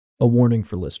A warning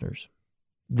for listeners.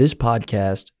 This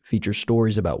podcast features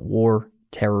stories about war,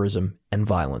 terrorism, and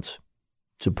violence.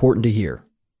 It's important to hear,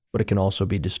 but it can also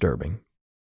be disturbing.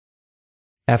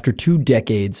 After 2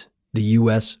 decades, the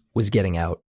U.S. was getting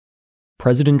out.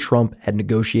 President Trump had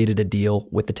negotiated a deal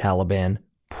with the Taliban,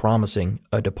 promising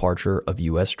a departure of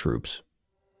U.S. troops.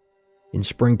 In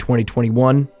spring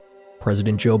 2021,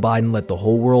 President Joe Biden let the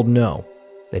whole world know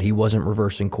that he wasn't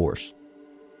reversing course.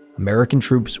 American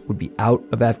troops would be out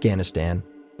of Afghanistan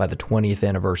by the 20th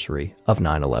anniversary of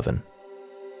 9/11.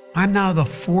 I'm now the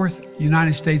 4th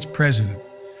United States president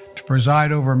to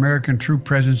preside over American troop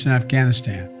presence in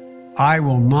Afghanistan. I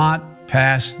will not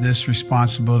pass this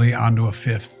responsibility on to a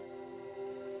 5th.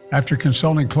 After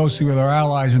consulting closely with our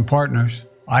allies and partners,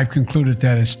 I've concluded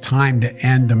that it's time to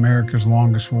end America's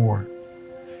longest war.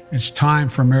 It's time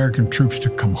for American troops to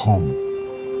come home.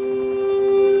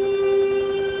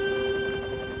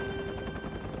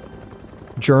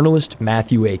 Journalist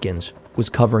Matthew Akins was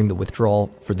covering the withdrawal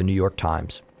for the New York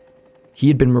Times. He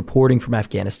had been reporting from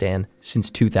Afghanistan since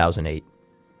 2008.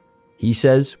 He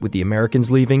says, with the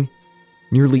Americans leaving,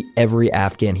 nearly every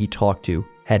Afghan he talked to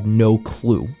had no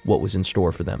clue what was in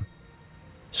store for them.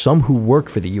 Some who work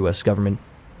for the U.S. government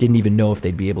didn't even know if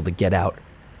they'd be able to get out.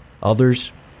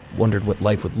 Others wondered what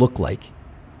life would look like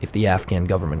if the Afghan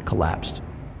government collapsed.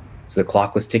 So the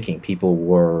clock was ticking. People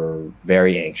were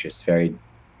very anxious, very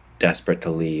desperate to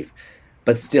leave.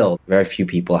 But still, very few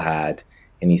people had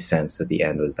any sense that the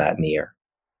end was that near.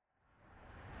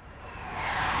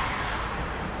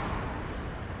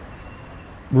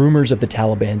 Rumors of the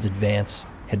Taliban's advance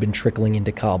had been trickling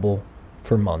into Kabul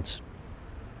for months.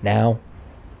 Now,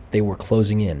 they were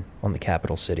closing in on the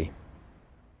capital city.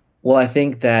 Well, I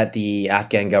think that the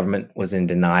Afghan government was in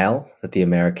denial that the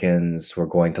Americans were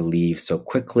going to leave so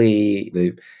quickly.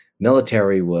 The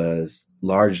military was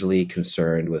largely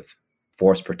concerned with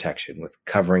force protection, with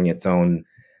covering its own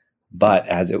butt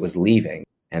as it was leaving.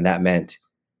 And that meant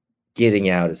getting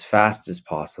out as fast as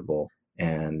possible.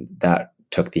 And that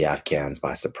took the Afghans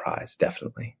by surprise,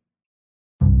 definitely.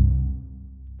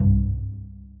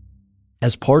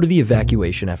 As part of the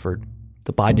evacuation effort,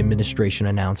 the Biden administration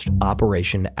announced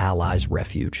Operation Allies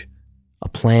Refuge, a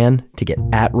plan to get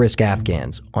at-risk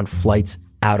Afghans on flights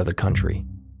out of the country.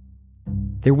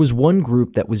 There was one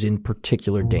group that was in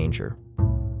particular danger.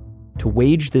 To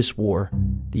wage this war,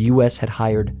 the U.S. had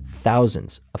hired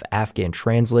thousands of Afghan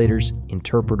translators,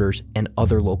 interpreters, and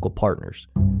other local partners.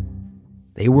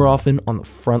 They were often on the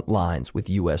front lines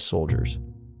with U.S. soldiers.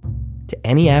 To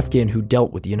any Afghan who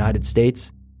dealt with the United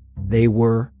States, they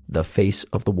were the face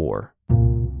of the war.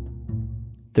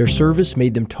 Their service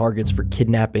made them targets for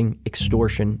kidnapping,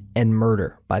 extortion, and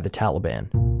murder by the Taliban.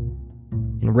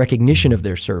 In recognition of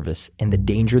their service and the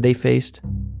danger they faced,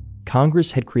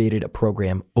 Congress had created a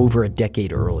program over a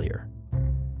decade earlier.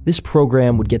 This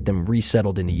program would get them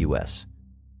resettled in the U.S.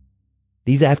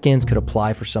 These Afghans could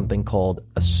apply for something called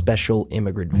a Special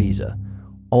Immigrant Visa,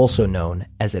 also known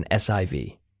as an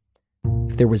SIV.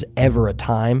 If there was ever a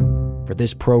time for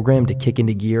this program to kick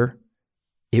into gear,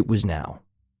 it was now.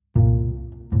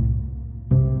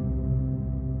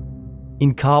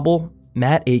 In Kabul,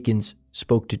 Matt Akins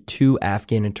spoke to 2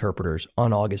 Afghan interpreters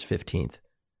on August 15th.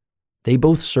 They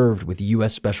both served with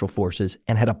U.S. Special Forces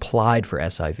and had applied for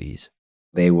SIVs.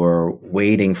 They were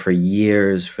waiting for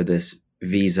years for this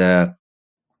visa,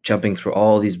 jumping through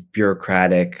all these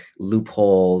bureaucratic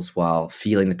loopholes while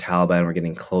feeling the Taliban were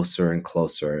getting closer and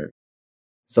closer.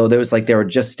 So there was like they were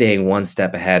just staying one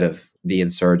step ahead of the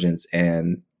insurgents.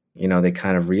 And, they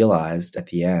kind of realized at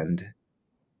the end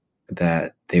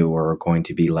that they were going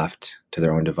to be left to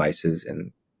their own devices.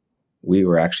 And we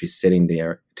were actually sitting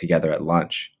there together at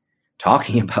lunch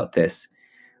talking about this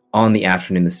on the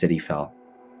afternoon the city fell.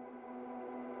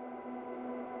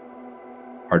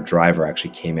 Our driver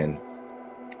actually came in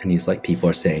and he's like, people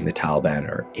are saying the Taliban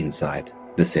are inside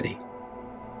the city.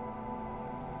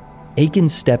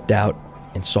 Akins stepped out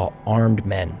and saw armed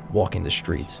men walking the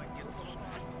streets.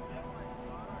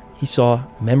 He saw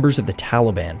members of the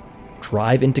Taliban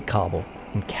drive into Kabul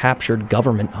and captured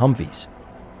government Humvees.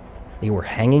 They were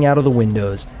hanging out of the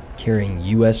windows carrying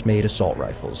U.S.-made assault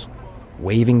rifles,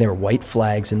 waving their white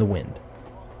flags in the wind.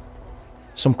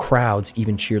 Some crowds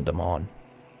even cheered them on.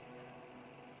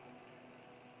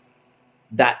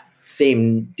 That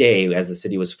same day, as the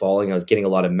city was falling, I was getting a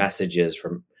lot of messages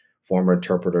from former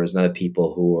interpreters and other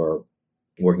people who were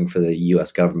working for the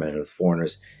U.S. government and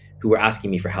foreigners who were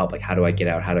asking me for help, like, how do I get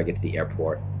out? How do I get to the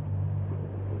airport?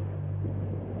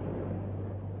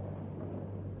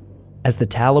 As the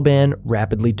Taliban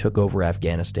rapidly took over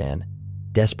Afghanistan,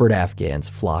 desperate Afghans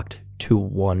flocked to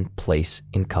one place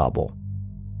in Kabul,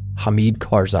 Hamid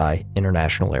Karzai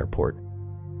International Airport.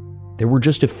 There were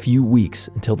just a few weeks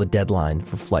until the deadline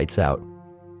for flights out,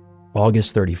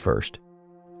 August 31st.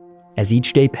 As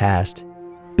each day passed,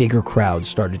 bigger crowds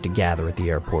started to gather at the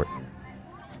airport.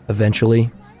 Eventually,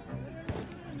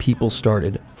 people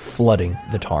started flooding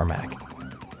the tarmac.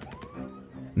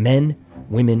 Men,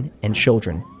 women, and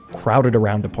children crowded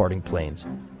around departing planes.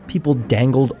 People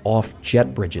dangled off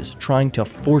jet bridges, trying to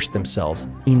force themselves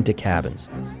into cabins.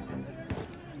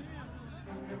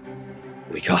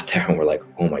 We got there and we're like,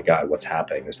 oh my God, what's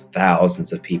happening? There's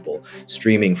thousands of people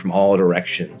streaming from all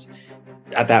directions.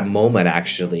 At that moment,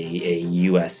 actually, a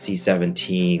US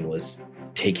C-17 was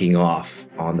taking off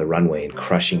on the runway and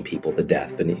crushing people to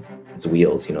death beneath its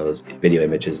wheels. You know, those video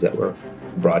images that were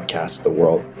broadcast to the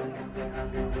world.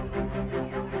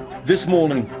 This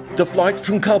morning, the flight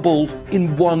from Kabul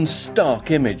in one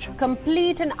stark image.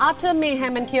 Complete and utter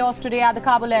mayhem and chaos today at the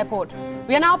Kabul airport.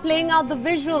 We are now playing out the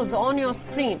visuals on your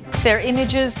screen. They're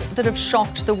images that have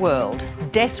shocked the world.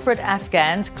 Desperate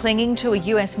Afghans clinging to a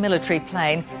US military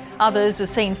plane. Others are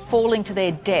seen falling to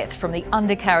their death from the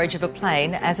undercarriage of a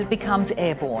plane as it becomes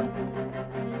airborne.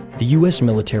 The US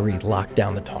military locked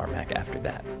down the tarmac after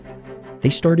that.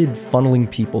 They started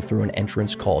funneling people through an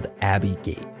entrance called Abbey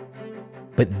Gate.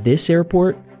 But this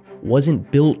airport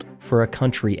wasn't built for a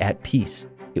country at peace.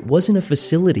 It wasn't a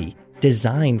facility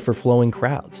designed for flowing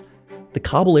crowds. The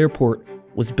Kabul airport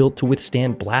was built to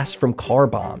withstand blasts from car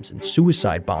bombs and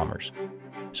suicide bombers.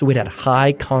 So it had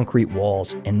high concrete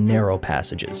walls and narrow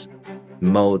passages.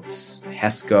 Moats,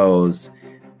 HESCOs,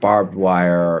 barbed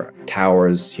wire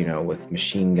towers, you know, with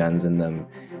machine guns in them,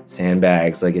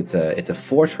 sandbags. Like it's a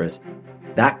fortress.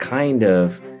 That kind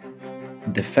of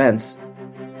defense,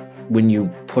 when you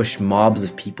push mobs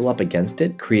of people up against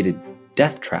it, created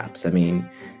death traps. I mean,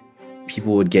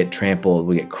 people would get trampled,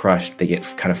 would get crushed, they get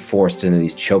kind of forced into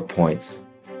these choke points.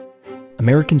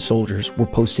 American soldiers were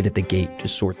posted at the gate to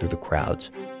sort through the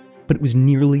crowds, but it was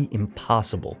nearly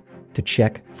impossible to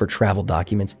check for travel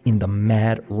documents in the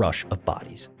mad rush of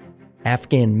bodies.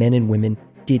 Afghan men and women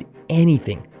did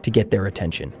anything to get their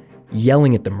attention,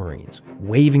 yelling at the Marines,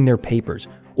 waving their papers,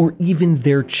 or even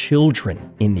their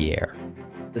children in the air.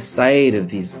 The sight of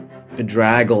these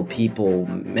bedraggled people,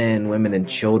 men, women, and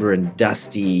children,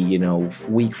 dusty, you know,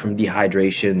 weak from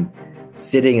dehydration,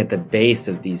 sitting at the base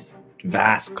of these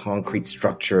vast concrete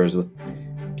structures with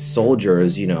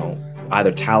soldiers, you know,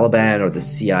 either Taliban or the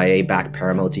CIA-backed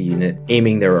paramilitary unit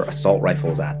aiming their assault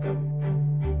rifles at them.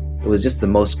 It was just the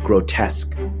most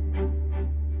grotesque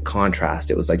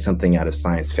contrast. It was like something out of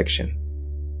science fiction.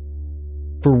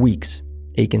 For weeks,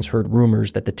 Akins heard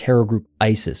rumors that the terror group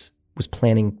ISIS was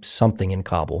planning something in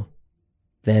Kabul.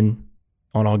 Then,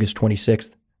 on August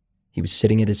 26th, he was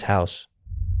sitting at his house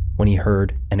when he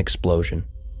heard an explosion.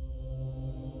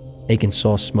 Akins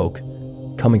saw smoke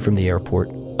coming from the airport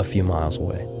a few miles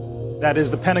away. That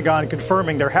is the Pentagon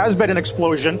confirming there has been an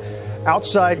explosion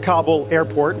outside Kabul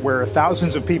airport where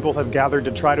thousands of people have gathered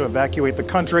to try to evacuate the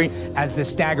country. As the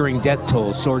staggering death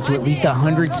toll soared to at least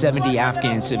 170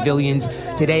 Afghan civilians,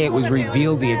 today it was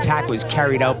revealed the attack was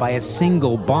carried out by a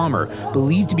single bomber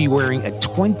believed to be wearing a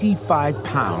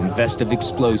 25-pound vest of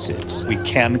explosives. We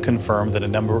can confirm that a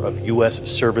number of U.S.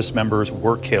 service members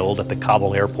were killed at the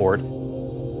Kabul airport.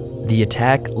 The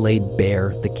attack laid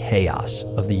bare the chaos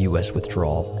of the U.S.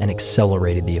 withdrawal and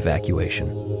accelerated the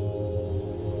evacuation.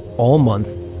 All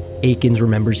month, Akins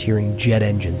remembers hearing jet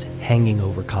engines hanging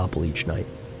over Kabul each night.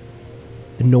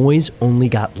 The noise only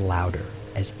got louder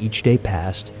as each day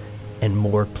passed and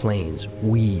more planes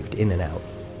weaved in and out.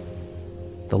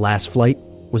 The last flight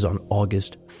was on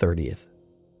August 30th.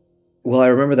 Well, I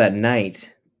remember that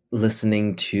night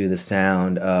listening to the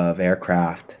sound of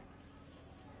aircraft,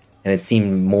 and it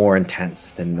seemed more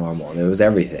intense than normal. There was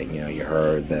everything. You know, you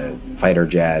heard the fighter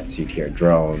jets, you'd hear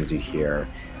drones, you'd hear,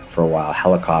 for a while,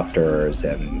 helicopters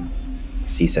and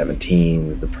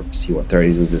C-17s, the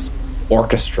C-130s. It was this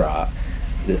orchestra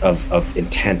of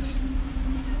intense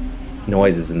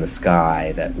noises in the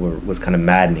sky that was kind of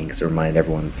maddening because it reminded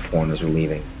everyone that the foreigners were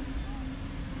leaving.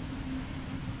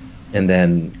 And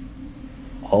then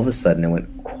all of a sudden it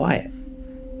went quiet.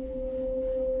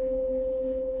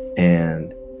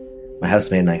 And my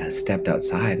housemate and I kind of stepped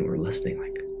outside and we were listening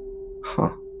like,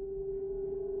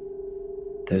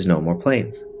 there's no more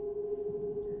planes.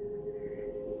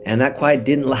 And that quiet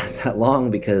didn't last that long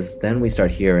because then we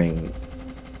start hearing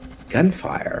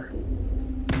gunfire.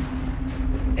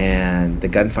 And the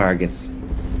gunfire gets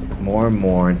more and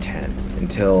more intense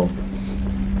until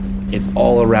it's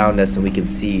all around us and we can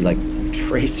see like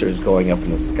tracers going up in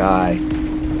the sky.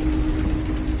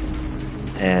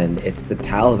 And it's the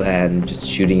Taliban just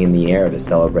shooting in the air to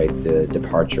celebrate the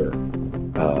departure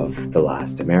of the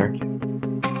last American.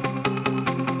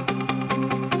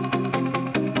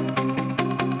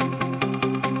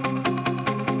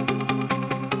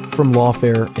 From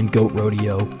Lawfare and Goat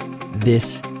Rodeo,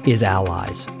 this is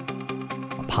Allies,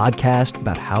 a podcast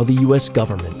about how the U.S.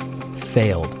 government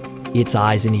failed its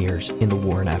eyes and ears in the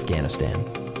war in Afghanistan.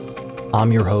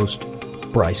 I'm your host,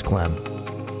 Bryce Clem.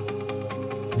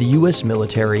 The U.S.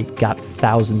 military got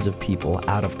thousands of people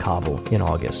out of Kabul in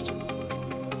August.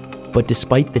 But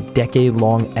despite the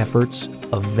decade-long efforts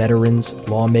of veterans,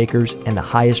 lawmakers, and the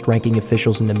highest-ranking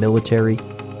officials in the military,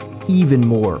 even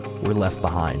more were left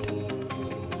behind.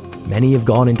 Many have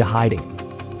gone into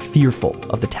hiding, fearful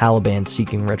of the Taliban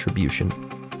seeking retribution.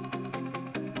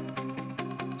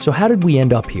 So how did we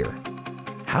end up here?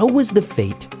 How was the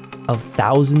fate of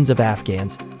thousands of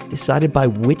Afghans decided by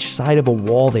which side of a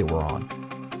wall they were on,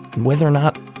 and whether or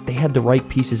not they had the right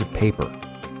pieces of paper?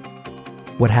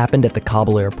 What happened at the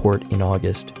Kabul airport in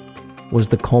August was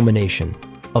the culmination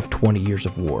of 20 years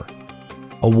of war.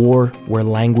 A war where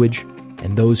language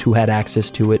and those who had access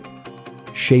to it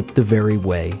shaped the very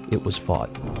way it was fought.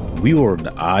 We were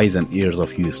the eyes and ears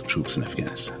of U.S. troops in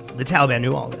Afghanistan. The Taliban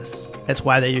knew all this. That's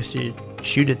why they used to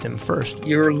shoot at them first.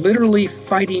 You're literally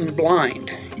fighting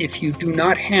blind if you do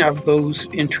not have those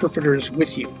interpreters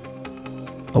with you.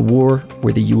 A war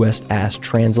where the U.S. asked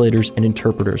translators and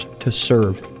interpreters to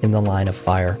serve in the line of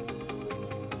fire.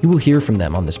 You will hear from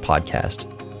them on this podcast,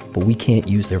 but we can't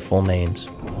use their full names.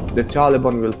 The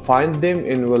Taliban will find them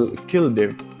and will kill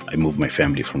them. I moved my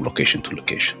family from location to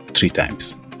location 3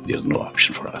 times. There's no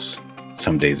option for us.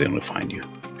 Some days they will find you.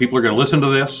 People are going to listen to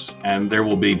this, and there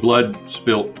will be blood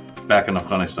spilt back in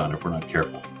Afghanistan if we're not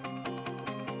careful.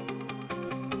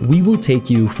 We will take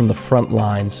you from the front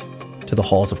lines to the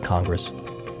halls of Congress,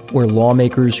 where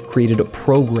lawmakers created a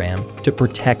program to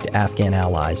protect Afghan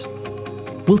allies.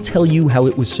 We'll tell you how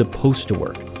it was supposed to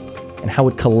work and how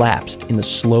it collapsed in the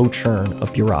slow churn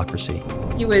of bureaucracy.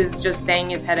 He was just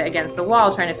banging his head against the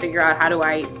wall trying to figure out, how do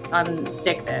I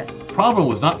unstick this? The problem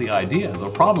was not the idea. The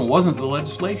problem wasn't the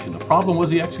legislation. The problem was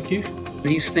the execution.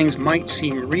 These things might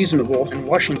seem reasonable in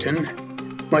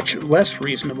Washington, much less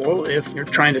reasonable if you're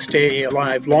trying to stay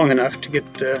alive long enough to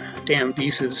get the damn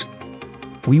visas.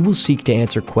 We will seek to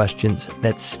answer questions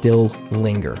that still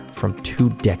linger from 2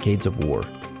 decades of war.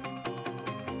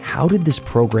 How did this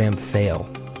program fail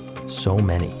so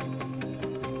many?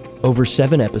 Over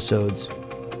 7 episodes,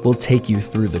 we'll take you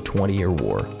through the 20-year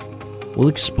war. We'll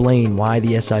explain why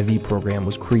the SIV program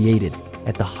was created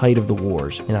at the height of the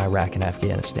wars in Iraq and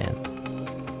Afghanistan.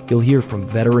 You'll hear from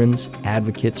veterans,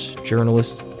 advocates,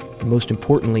 journalists, and most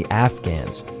importantly,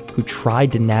 Afghans who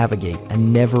tried to navigate a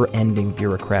never-ending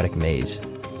bureaucratic maze.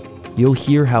 You'll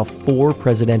hear how 4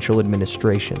 presidential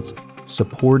administrations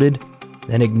supported,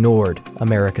 then ignored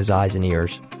America's eyes and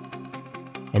ears.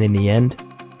 And in the end,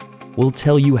 we'll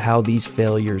tell you how these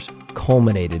failures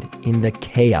culminated in the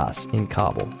chaos in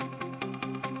Kabul.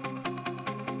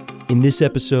 In this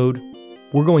episode,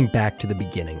 we're going back to the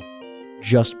beginning,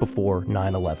 just before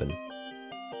 9/11.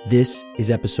 This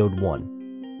is episode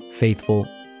 1, Faithful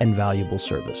and Valuable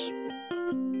Service.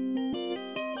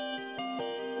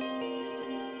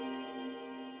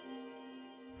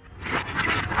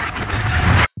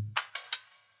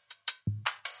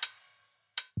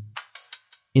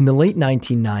 In the late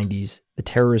 1990s, the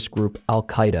terrorist group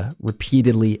Al-Qaeda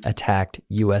repeatedly attacked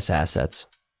U.S. assets,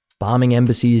 bombing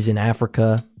embassies in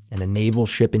Africa and a naval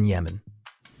ship in Yemen.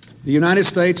 The United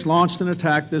States launched an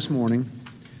attack this morning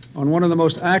on one of the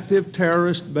most active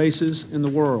terrorist bases in the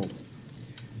world.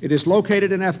 It is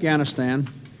located in Afghanistan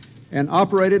and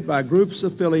operated by groups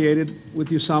affiliated with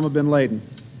Osama bin Laden,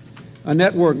 a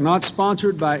network not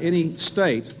sponsored by any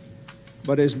state,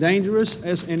 but as dangerous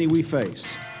as any we face.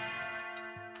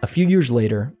 A few years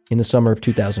later, in the summer of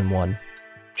 2001,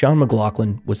 John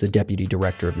McLaughlin was the deputy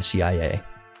director of the CIA.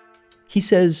 He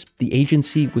says the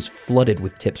agency was flooded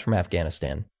with tips from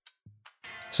Afghanistan.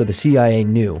 So the CIA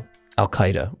knew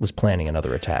Al-Qaeda was planning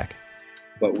another attack.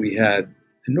 But we had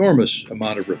enormous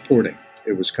amount of reporting.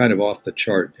 It was kind of off the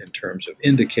chart in terms of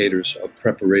indicators of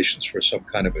preparations for some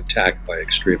kind of attack by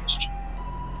extremists.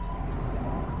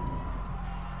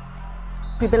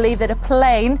 We believe that a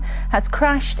plane has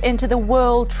crashed into the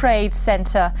World Trade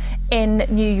Center in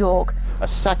New York. A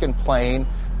second plane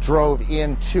drove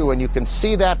in too, and you can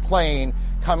see that plane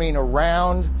coming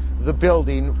around the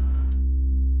building.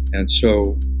 And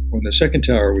so when the second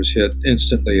tower was hit,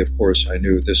 instantly, of course, I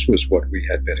knew this was what we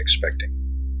had been expecting.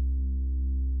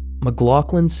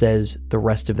 McLaughlin says the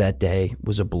rest of that day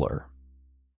was a blur.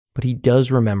 But he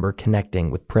does remember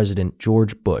connecting with President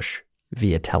George Bush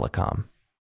via telecom.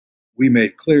 We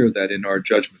made clear that in our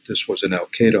judgment this was an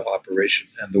al-Qaeda operation,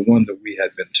 and the one that we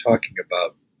had been talking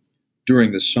about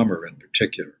during the summer in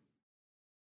particular.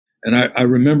 And I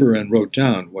remember and wrote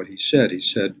down what he said. He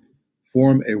said,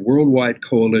 "Form a worldwide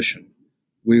coalition.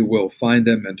 We will find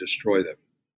them and destroy them."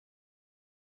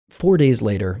 4 days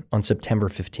later, on September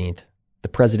 15th, the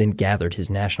president gathered his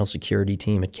national security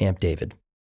team at Camp David.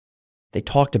 They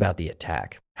talked about the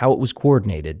attack, how it was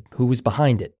coordinated, who was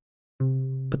behind it.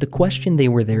 But the question they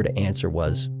were there to answer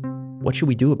was, what should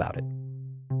we do about it?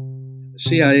 The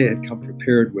CIA had come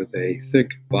prepared with a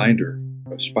thick binder,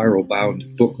 a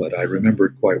spiral-bound booklet, I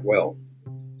remembered quite well,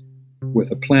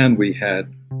 with a plan we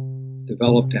had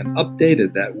developed and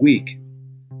updated that week.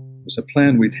 It was a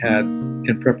plan we'd had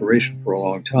in preparation for a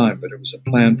long time, but it was a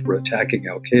plan for attacking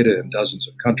al-Qaeda in dozens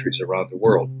of countries around the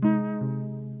world.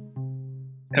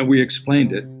 And we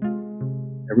explained it.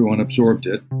 Everyone absorbed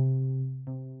it.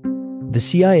 The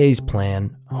CIA's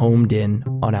plan homed in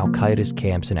on al-Qaeda's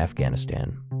camps in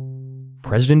Afghanistan.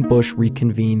 President Bush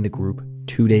reconvened the group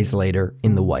 2 days later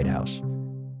in the White House.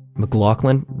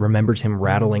 McLaughlin remembers him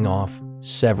rattling off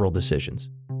several decisions.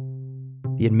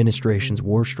 The administration's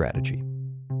war strategy.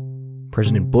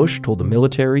 President Bush told the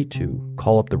military to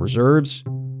call up the reserves,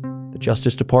 the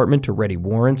Justice Department to ready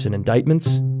warrants and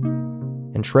indictments,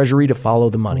 and Treasury to follow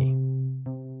the money.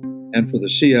 And for the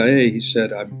CIA, he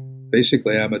said, I'm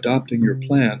adopting your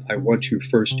plan. I want you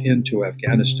first into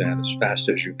Afghanistan as fast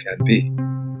as you can be.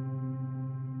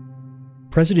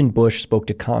 President Bush spoke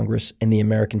to Congress and the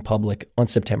American public on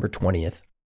September 20th.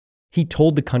 He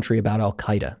told the country about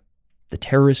al-Qaeda, the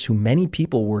terrorists who many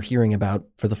people were hearing about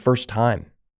for the first time.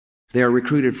 They are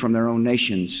recruited from their own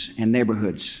nations and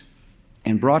neighborhoods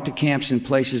and brought to camps in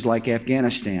places like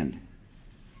Afghanistan,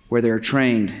 where they are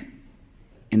trained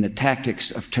in the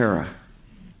tactics of terror.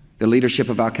 The leadership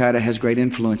of al-Qaeda has great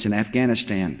influence in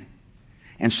Afghanistan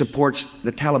and supports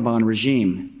the Taliban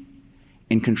regime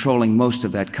in controlling most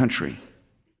of that country.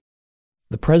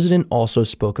 The president also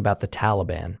spoke about the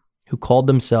Taliban, who called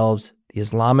themselves the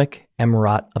Islamic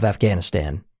Emirate of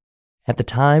Afghanistan. At the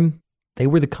time, they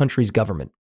were the country's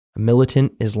government, a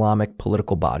militant Islamic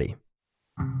political body.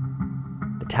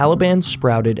 The Taliban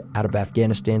sprouted out of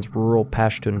Afghanistan's rural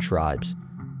Pashtun tribes.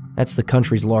 That's the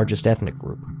country's largest ethnic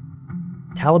group.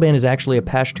 Taliban is actually a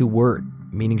Pashto word,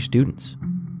 meaning students.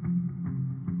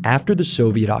 After the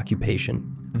Soviet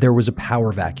occupation, there was a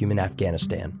power vacuum in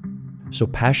Afghanistan. So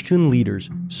Pashtun leaders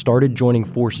started joining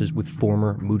forces with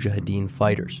former Mujahideen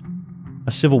fighters.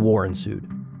 A civil war ensued.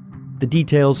 The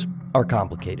details are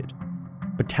complicated,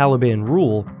 but Taliban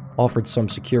rule offered some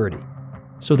security.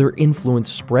 So their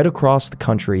influence spread across the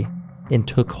country and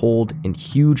took hold in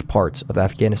huge parts of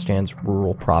Afghanistan's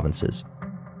rural provinces.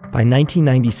 By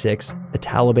 1996, the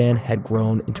Taliban had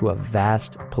grown into a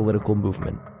vast political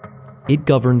movement. It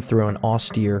governed through an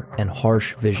austere and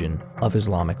harsh vision of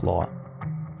Islamic law.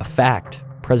 A fact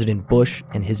President Bush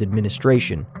and his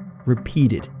administration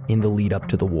repeated in the lead up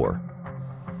to the war.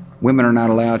 Women are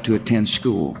not allowed to attend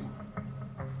school.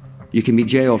 You can be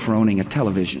jailed for owning a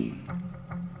television.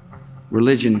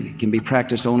 Religion can be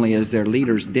practiced only as their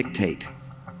leaders dictate.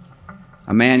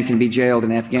 A man can be jailed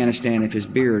in Afghanistan if his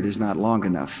beard is not long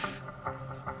enough.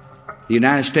 The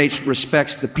United States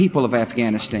respects the people of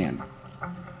Afghanistan.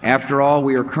 After all,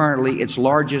 we are currently its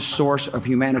largest source of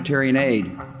humanitarian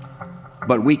aid.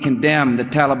 But we condemn the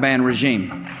Taliban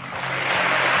regime.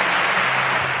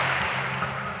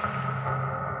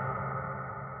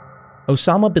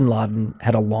 Osama bin Laden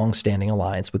had a long-standing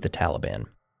alliance with the Taliban.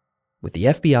 With the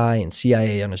FBI and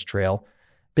CIA on his trail,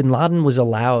 bin Laden was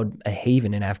allowed a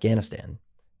haven in Afghanistan.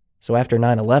 So after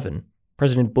 9/11,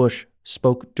 President Bush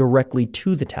spoke directly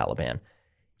to the Taliban.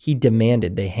 He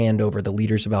demanded they hand over the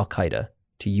leaders of al-Qaeda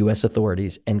to U.S.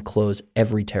 authorities and close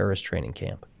every terrorist training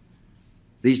camp.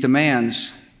 These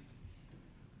demands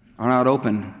are not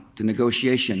open to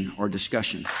negotiation or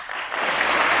discussion.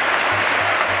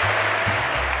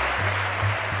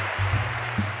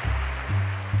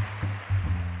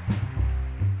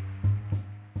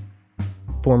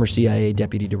 Former CIA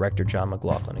Deputy Director John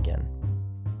McLaughlin again.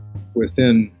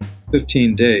 Within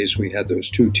 15 days, we had those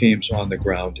two teams on the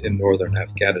ground in northern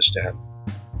Afghanistan.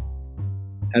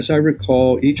 As I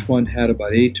recall, each one had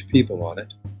about 8 people on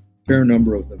it. A fair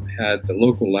number of them had the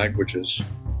local languages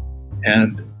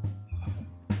and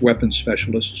weapons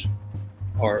specialists.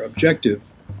 Our objective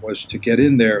was to get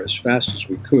in there as fast as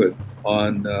we could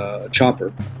on a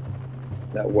chopper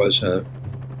that was an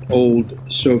old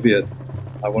Soviet,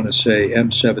 I want to say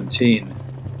M-17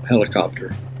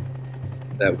 helicopter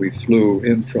that we flew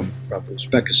in from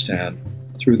Uzbekistan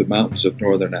through the mountains of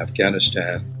northern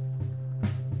Afghanistan.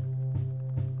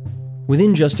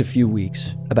 Within just a few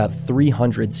weeks, about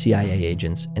 300 CIA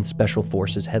agents and special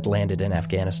forces had landed in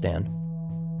Afghanistan.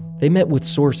 They met with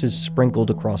sources sprinkled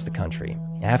across the country,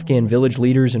 Afghan village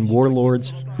leaders and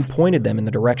warlords who pointed them in the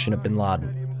direction of bin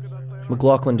Laden.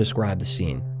 McLaughlin described the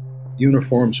scene.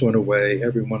 Uniforms went away.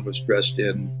 Everyone was dressed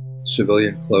in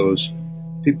civilian clothes.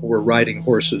 People were riding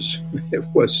horses. It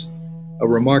was a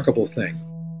remarkable thing.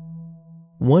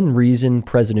 One reason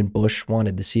President Bush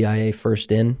wanted the CIA first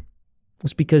in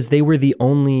was because they were the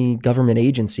only government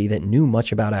agency that knew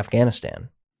much about Afghanistan.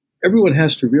 Everyone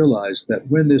has to realize that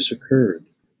when this occurred,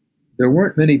 there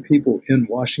weren't many people in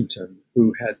Washington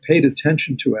who had paid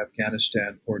attention to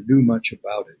Afghanistan or knew much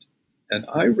about it. And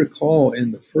I recall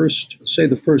in the first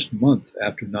month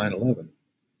after 9/11,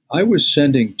 I was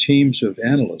sending teams of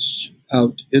analysts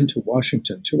out into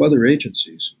Washington to other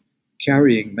agencies,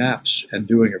 carrying maps and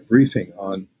doing a briefing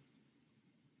on,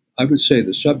 I would say,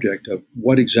 the subject of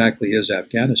what exactly is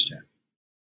Afghanistan.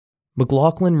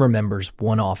 McLaughlin remembers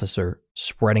one officer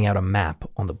spreading out a map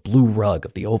on the blue rug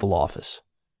of the Oval Office.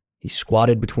 He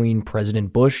squatted between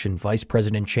President Bush and Vice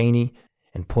President Cheney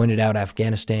and pointed out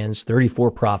Afghanistan's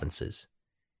 34 provinces.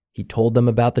 He told them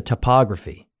about the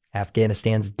topography,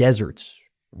 Afghanistan's deserts,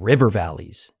 river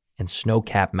valleys, and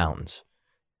snow-capped mountains.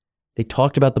 They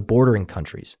talked about the bordering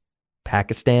countries,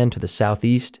 Pakistan to the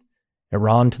southeast,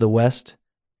 Iran to the west,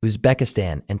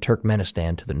 Uzbekistan and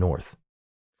Turkmenistan to the north.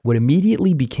 What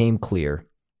immediately became clear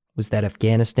was that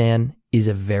Afghanistan is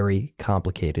a very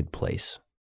complicated place.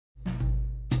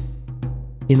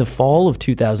 In the fall of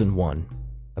 2001,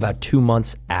 about 2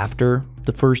 months after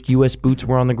the first U.S. boots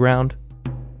were on the ground,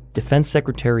 Defense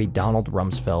Secretary Donald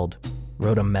Rumsfeld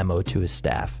wrote a memo to his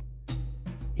staff.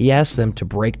 He asked them to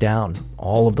break down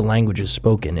all of the languages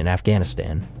spoken in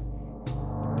Afghanistan.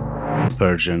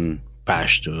 Persian,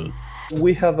 Pashto.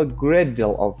 We have a great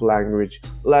deal of language,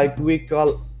 like we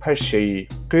call Pashto,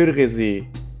 Kyrgyz,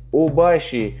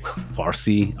 Obashi.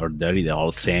 Farsi or Dari, they're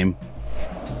all the same.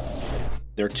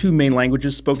 There are two main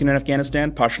languages spoken in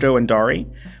Afghanistan, Pashto and Dari,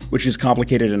 which is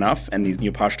complicated enough, and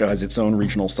Pashto has its own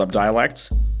regional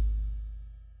subdialects.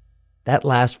 That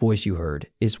last voice you heard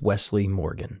is Wesley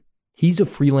Morgan. He's a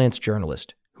freelance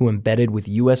journalist who embedded with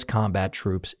U.S. combat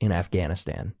troops in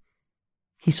Afghanistan.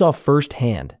 He saw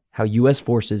firsthand how U.S.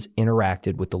 forces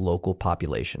interacted with the local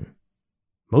population.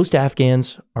 Most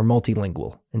Afghans are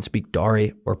multilingual and speak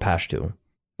Dari or Pashto,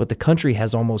 but the country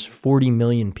has almost 40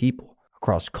 million people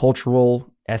across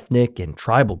cultural, ethnic, and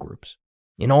tribal groups.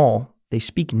 In all, they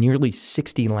speak nearly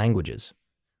 60 languages.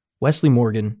 Wesley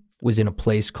Morgan was in a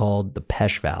place called the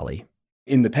Pesh Valley.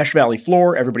 In the Pesh Valley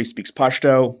floor, everybody speaks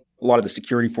Pashto. A lot of the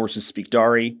security forces speak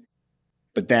Dari.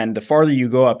 But then the farther you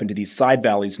go up into these side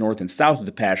valleys north and south of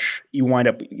the Pesh, you wind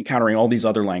up encountering all these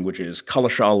other languages,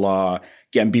 Kalasha Allah,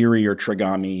 Gambiri or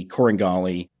Trigami,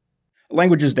 Korangali,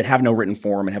 languages that have no written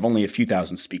form and have only a few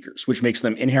thousand speakers, which makes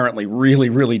them inherently really,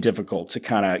 really difficult to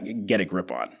kind of get a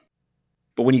grip on.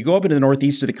 But when you go up into the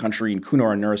northeast of the country in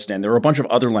Kunar and Nuristan, there are a bunch of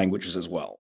other languages as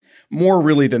well. More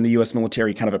really than the U.S.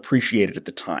 military kind of appreciated at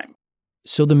the time.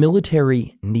 So the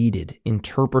military needed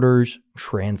interpreters,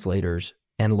 translators,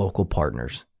 and local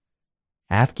partners.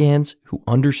 Afghans who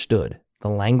understood the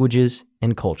languages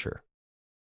and culture.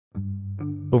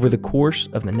 Over the course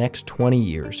of the next 20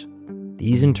 years,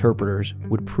 these interpreters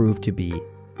would prove to be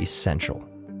essential.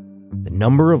 The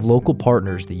number of local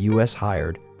partners the U.S.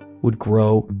 hired would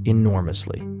grow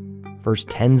enormously. First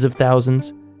tens of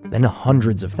thousands, then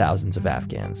hundreds of thousands of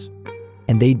Afghans.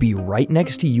 And they'd be right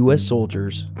next to U.S.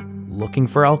 soldiers, looking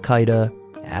for al-Qaeda,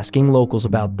 asking locals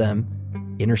about them,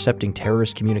 intercepting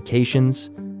terrorist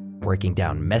communications, breaking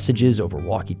down messages over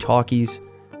walkie-talkies.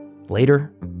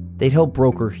 Later, they'd help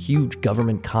broker huge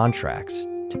government contracts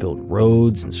to build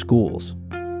roads and schools.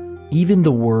 Even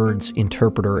the words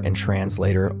interpreter and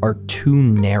translator are too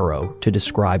narrow to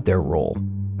describe their role.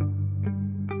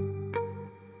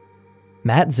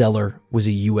 Matt Zeller was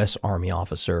a U.S. Army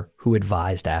officer who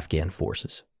advised Afghan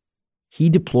forces. He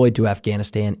deployed to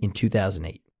Afghanistan in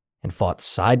 2008 and fought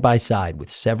side by side with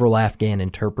several Afghan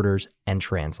interpreters and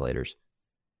translators.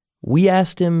 We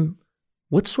asked him,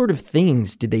 what sort of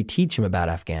things did they teach him about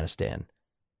Afghanistan?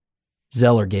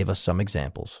 Zeller gave us some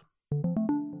examples.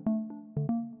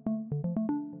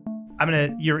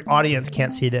 Your audience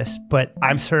can't see this, but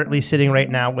I'm certainly sitting right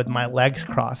now with my legs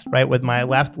crossed, right? With my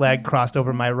left leg crossed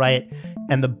over my right,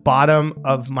 and the bottom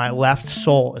of my left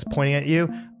sole is pointing at you.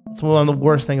 It's one of the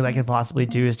worst things I can possibly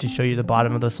do is to show you the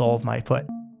bottom of the sole of my foot.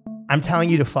 I'm telling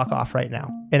you to fuck off right now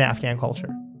in Afghan culture.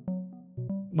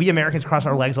 We Americans cross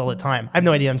our legs all the time. I have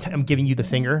no idea I'm giving you the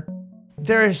finger.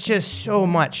 There is just so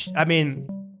much.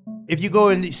 If you go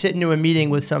and sit into a meeting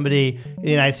with somebody in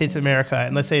the United States of America,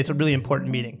 and let's say it's a really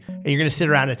important meeting, and you're going to sit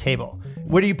around a table,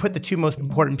 where do you put the two most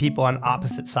important people on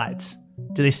opposite sides?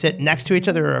 Do they sit next to each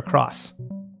other or across?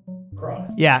 Across.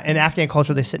 Yeah, in Afghan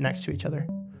culture, they sit next to each other.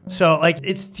 So, like,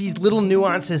 it's these little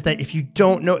nuances that if you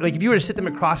don't know, like, if you were to sit them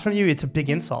across from you, it's a big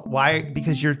insult. Why?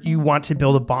 Because you want to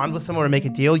build a bond with someone or make a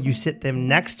deal. You sit them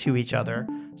next to each other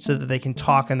so that they can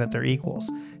talk and that they're equals.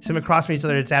 Sit them across from each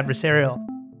other, it's adversarial.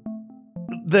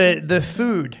 The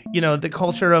food, the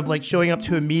culture of, like, showing up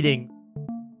to a meeting.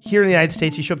 Here in the United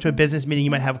States, you show up to a business meeting,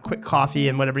 you might have a quick coffee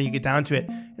and whatever, you get down to it.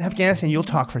 In Afghanistan, you'll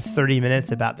talk for 30 minutes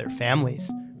about their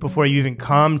families before you even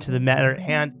come to the matter at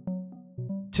hand.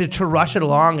 To rush it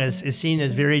along is seen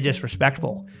as very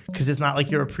disrespectful because it's not like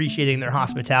you're appreciating their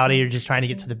hospitality, you're just trying to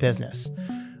get to the business.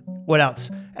 What else?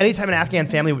 Anytime an Afghan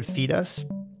family would feed us,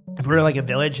 if we were in like a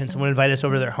village and someone invited us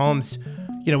over to their homes,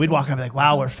 we'd walk up and be like,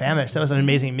 wow, we're famished. That was an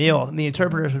amazing meal. And the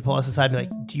interpreters would pull us aside and be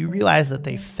like, do you realize that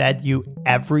they fed you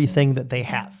everything that they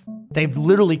have? They've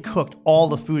literally cooked all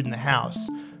the food in the house,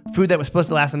 food that was supposed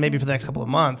to last them maybe for the next couple of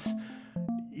months.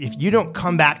 If you don't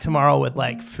come back tomorrow with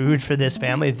like food for this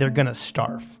family, they're going to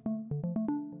starve.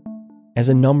 As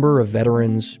a number of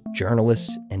veterans,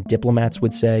 journalists, and diplomats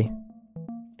would say,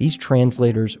 these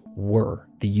translators were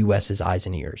the U.S.'s eyes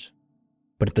and ears.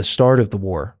 But at the start of the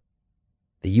war,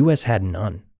 the U.S. had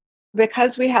none.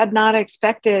 Because we had not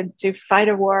expected to fight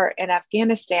a war in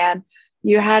Afghanistan,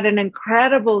 you had an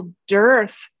incredible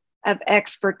dearth of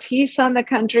expertise on the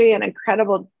country, an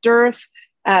incredible dearth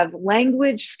of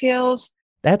language skills.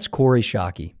 That's Kori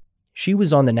Schake. She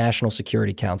was on the National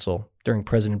Security Council during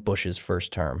President Bush's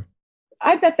first term.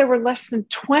 I bet there were less than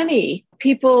 20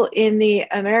 people in the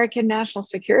American national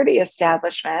security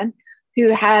establishment who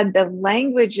had the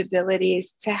language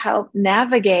abilities to help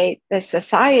navigate the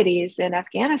societies in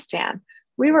Afghanistan.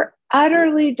 We were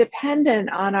utterly dependent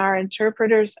on our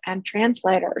interpreters and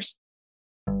translators.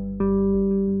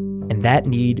 And that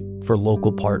need for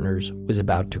local partners was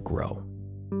about to grow.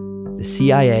 The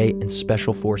CIA and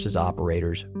Special Forces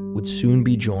operators would soon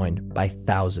be joined by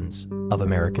thousands of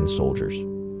American soldiers.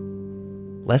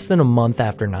 Less than a month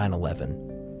after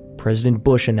 9/11, President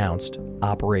Bush announced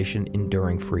Operation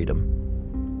Enduring Freedom.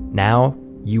 Now,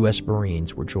 U.S.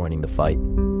 Marines were joining the fight.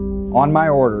 On my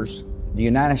orders, the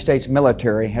United States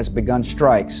military has begun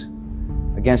strikes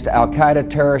against al-Qaeda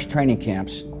terrorist training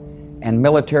camps and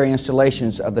military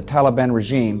installations of the Taliban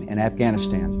regime in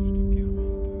Afghanistan.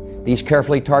 These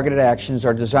carefully targeted actions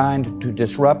are designed to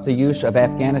disrupt the use of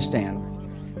Afghanistan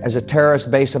as a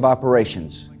terrorist base of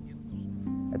operations.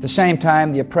 At the same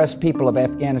time, the oppressed people of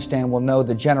Afghanistan will know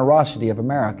the generosity of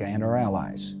America and our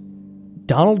allies.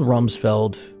 Donald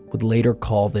Rumsfeld would later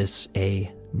call this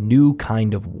a new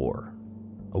kind of war,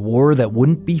 a war that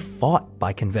wouldn't be fought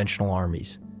by conventional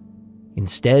armies.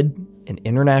 Instead, an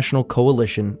international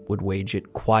coalition would wage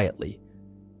it quietly,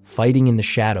 fighting in the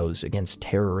shadows against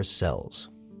terrorist cells.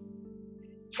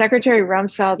 Secretary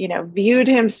Rumsfeld, viewed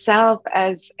himself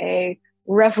as a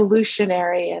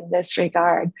revolutionary in this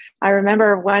regard. I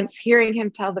remember once hearing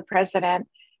him tell the president,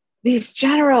 these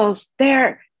generals,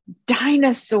 they're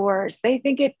dinosaurs. They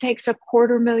think it takes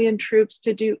 250,000 troops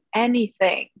to do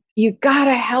anything. You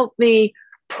gotta help me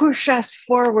push us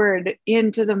forward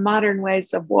into the modern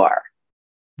ways of war.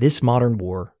 This modern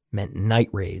war meant night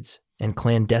raids and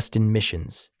clandestine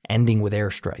missions ending with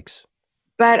airstrikes.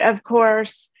 But of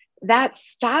course, that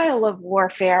style of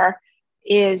warfare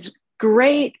is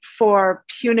great for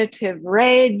punitive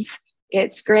raids.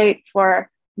 It's great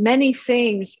for many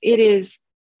things. It is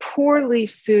poorly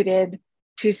suited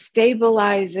to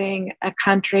stabilizing a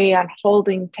country and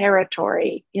holding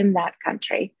territory in that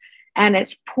country. And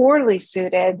it's poorly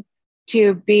suited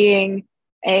to being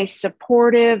a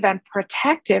supportive and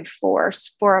protective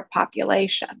force for a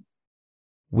population.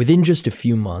 Within just a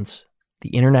few months,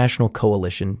 the international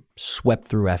coalition swept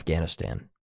through Afghanistan.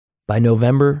 By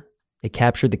November, they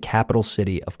captured the capital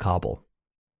city of Kabul.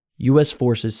 U.S.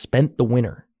 forces spent the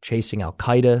winter chasing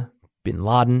al-Qaeda, bin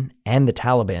Laden, and the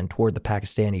Taliban toward the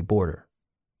Pakistani border.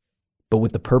 But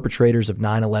with the perpetrators of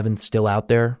 9/11 still out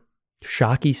there,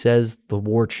 Schake says the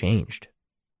war changed.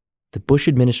 The Bush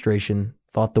administration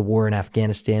thought the war in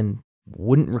Afghanistan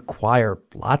wouldn't require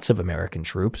lots of American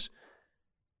troops,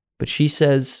 but she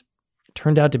says it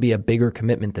turned out to be a bigger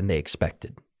commitment than they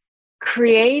expected.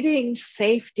 Creating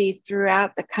safety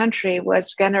throughout the country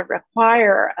was going to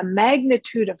require a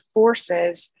magnitude of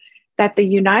forces that the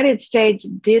United States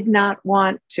did not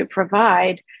want to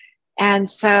provide. And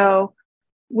so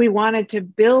we wanted to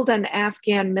build an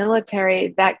Afghan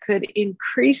military that could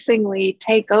increasingly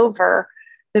take over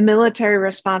the military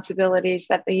responsibilities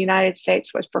that the United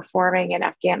States was performing in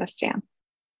Afghanistan.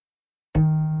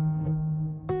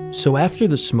 So after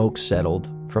the smoke settled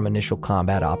from initial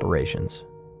combat operations,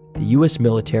 the U.S.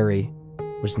 military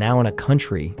was now in a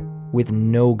country with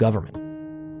no government.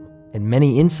 And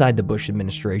many inside the Bush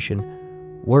administration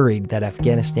worried that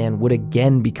Afghanistan would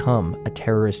again become a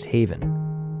terrorist haven.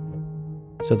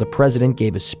 So the president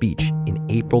gave a speech in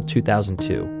April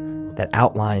 2002 that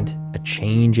outlined a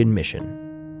change in mission.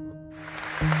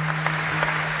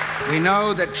 We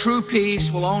know that true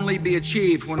peace will only be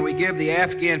achieved when we give the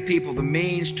Afghan people the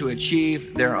means to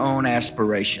achieve their own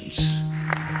aspirations.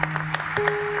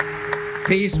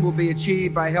 Peace will be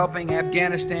achieved by helping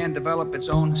Afghanistan develop its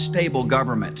own stable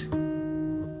government.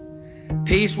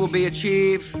 Peace will be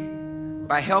achieved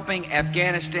by helping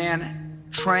Afghanistan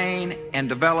train and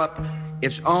develop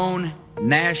its own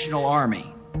national army.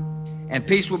 And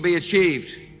peace will be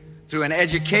achieved through an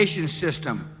education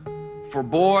system for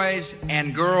boys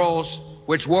and girls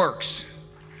which works.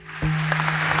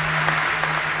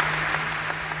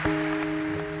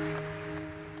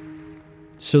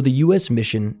 So the U.S.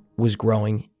 mission was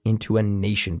growing into a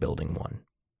nation-building one,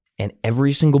 and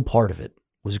every single part of it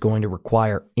was going to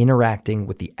require interacting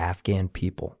with the Afghan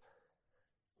people.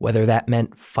 Whether that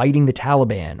meant fighting the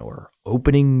Taliban or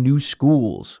opening new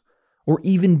schools, or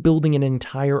even building an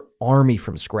entire army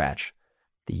from scratch,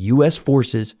 the U.S.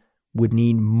 forces would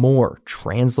need more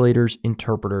translators,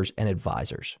 interpreters, and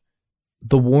advisors.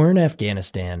 The war in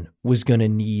Afghanistan was going to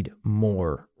need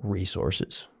more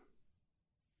resources.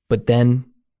 But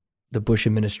then the Bush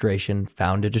administration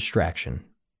found a distraction.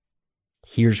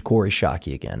 Here's Kori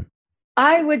Schake again.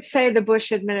 I would say the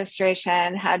Bush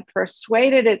administration had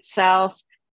persuaded itself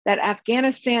that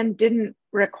Afghanistan didn't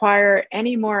require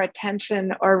any more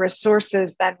attention or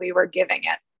resources than we were giving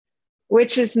it,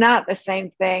 which is not the same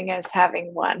thing as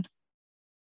having won.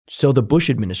 So the Bush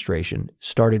administration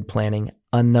started planning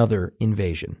another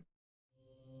invasion.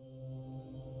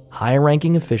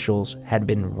 High-ranking officials had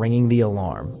been ringing the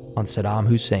alarm on Saddam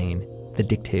Hussein, the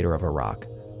dictator of Iraq.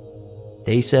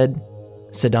 They said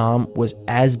Saddam was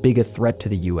as big a threat to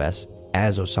the U.S.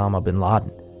 as Osama bin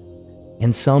Laden,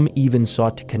 and some even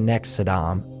sought to connect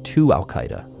Saddam to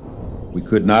al-Qaeda. We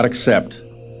could not accept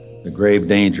the grave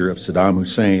danger of Saddam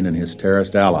Hussein and his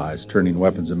terrorist allies turning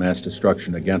weapons of mass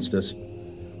destruction against us,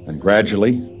 and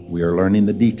gradually we are learning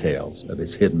the details of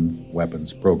his hidden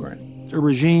weapons program. A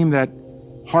regime that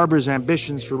harbors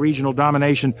ambitions for regional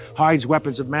domination, hides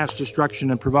weapons of mass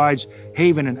destruction, and provides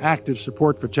haven and active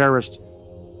support for terrorists.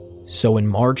 So in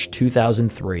March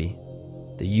 2003,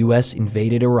 the U.S.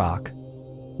 invaded Iraq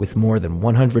with more than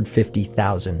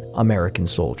 150,000 American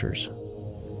soldiers.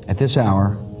 At this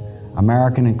hour,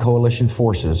 American and coalition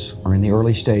forces are in the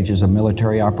early stages of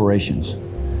military operations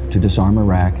to disarm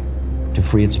Iraq, to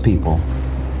free its people,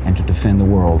 and to defend the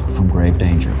world from grave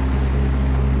danger.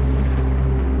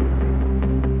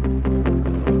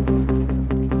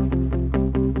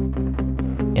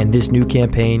 And this new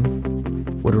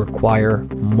campaign would require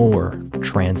more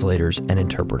translators and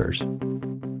interpreters.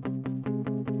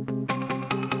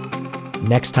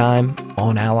 Next time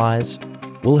on Allies,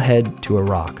 we'll head to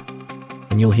Iraq,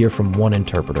 and you'll hear from one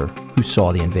interpreter who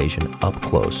saw the invasion up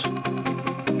close.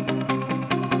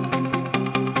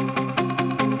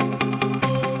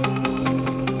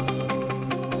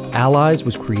 Allies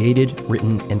was created,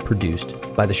 written, and produced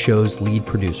by the show's lead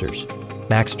producers,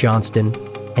 Max Johnston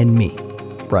and me,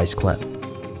 Bryce Clem.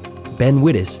 Ben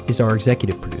Wittes is our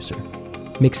executive producer.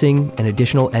 Mixing and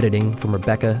additional editing from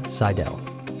Rebecca Seidel.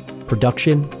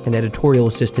 Production and editorial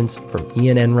assistance from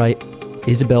Ian Enright,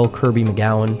 Isabel Kirby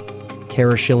McGowan,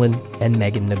 Kara Schillen, and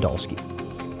Megan Nadolski.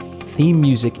 Theme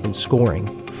music and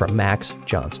scoring from Max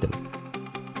Johnston.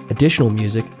 Additional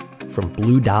music from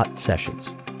Blue Dot Sessions.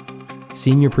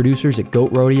 Senior producers at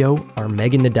Goat Rodeo are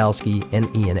Megan Nadolski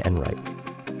and Ian Enright.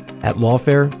 At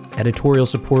Lawfare, editorial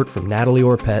support from Natalie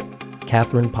Orpett,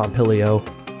 Catherine Pompilio,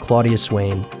 Claudia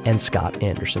Swain, and Scott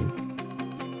Anderson.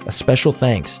 A special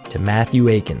thanks to Matthew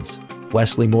Akins,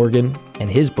 Wesley Morgan, and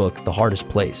his book, The Hardest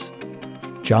Place,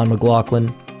 John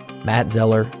McLaughlin, Matt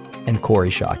Zeller, and Kori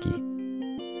Schake.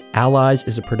 Allies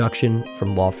is a production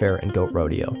from Lawfare and Goat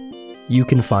Rodeo. You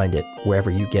can find it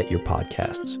wherever you get your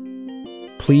podcasts.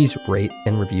 Please rate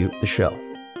and review the show.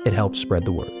 It helps spread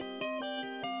the word.